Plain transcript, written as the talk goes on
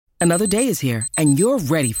Another day is here, and you're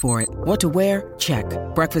ready for it. What to wear? Check.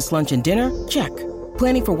 Breakfast, lunch, and dinner? Check.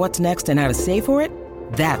 Planning for what's next and how to save for it?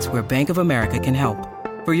 That's where Bank of America can help.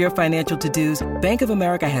 For your financial to-dos, Bank of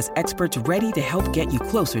America has experts ready to help get you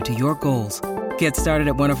closer to your goals. Get started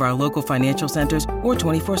at one of our local financial centers or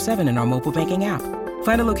 24/7 in our mobile banking app.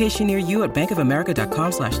 Find a location near you at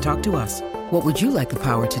bankofamerica.com/talktous. What would you like the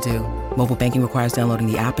power to do? Mobile banking requires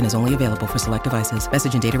downloading the app and is only available for select devices.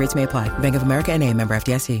 Message and data rates may apply. Bank of America N.A., member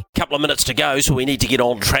FDIC. Couple of minutes to go, so we need to get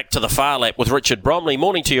on track to the Phar Lap with Richard Bromley.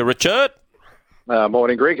 Morning to you, Richard.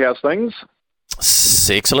 Morning, Greg. How's things?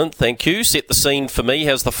 Excellent, thank you. Set the scene for me.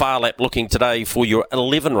 How's the Phar Lap looking today for your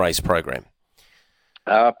 11-race program?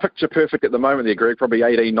 Picture perfect at the moment there, Greg. Probably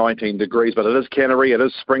 18, 19 degrees, but it is Canterbury. It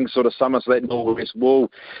is spring sort of summer, so that northwest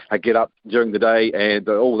will get up during the day, and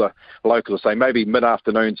all the locals say maybe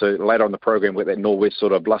mid-afternoon to later on the program with that northwest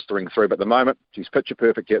sort of blustering through. But at the moment, she's picture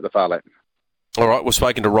perfect here at the Phar Lap. All right, we've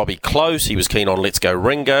spoken to Robbie Close. He was keen on Let's Go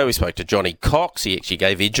Ringo. We spoke to Johnny Cox. He actually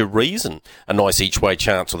gave Edge a reason, a nice each-way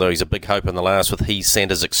chance, although he's a big hope in the last with He's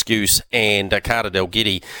Santa's Excuse. And Carter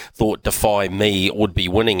Delgety thought Defy Me would be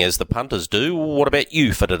winning as the punters do. What about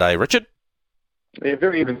you for today, Richard? Yeah,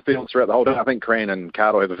 very even field throughout the whole day. I think Cran and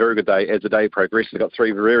Carter have a very good day as the day progresses. They've got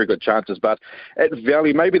three very good chances. But at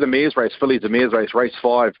Valley, maybe the Mares race, Phillies the Mares race, race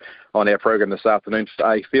 5 on our program this afternoon.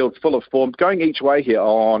 A field full of form. Going each way here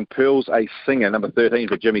on Pearl's A Singer, number 13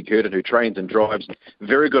 for Jimmy Curtin, who trains and drives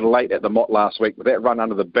very good late at the Mott last week. With that run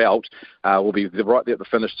under the belt, will be right there at the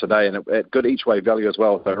finish today, and at good each way value as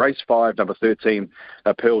well. So race 5, number 13,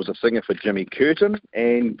 Pearl's A Singer for Jimmy Curtin.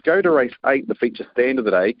 And go to race 8, the feature stand of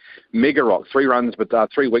the day, Mega Rock. 3 runs, but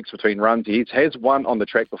 3 weeks between runs. He has won on the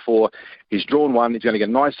track before. He's drawn one. He's going to get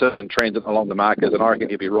nicer in transit along the markers, and I reckon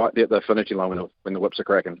he'll be right there at the finishing line when the whips are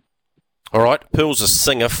cracking. All right, Pearl's a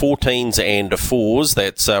Singer, 14s and 4s.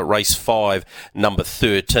 That's race 5, number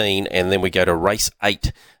 13. And then we go to race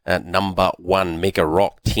 8, number 1, Mega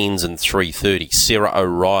Rock, 10s and 3:30. Sarah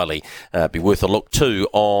O'Reilly. Be worth a look too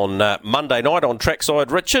on Monday night on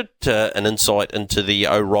Trackside. Richard, an insight into the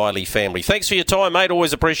O'Reilly family. Thanks for your time, mate.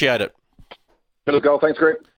 Always appreciate it. Good goal. Thanks, Greg.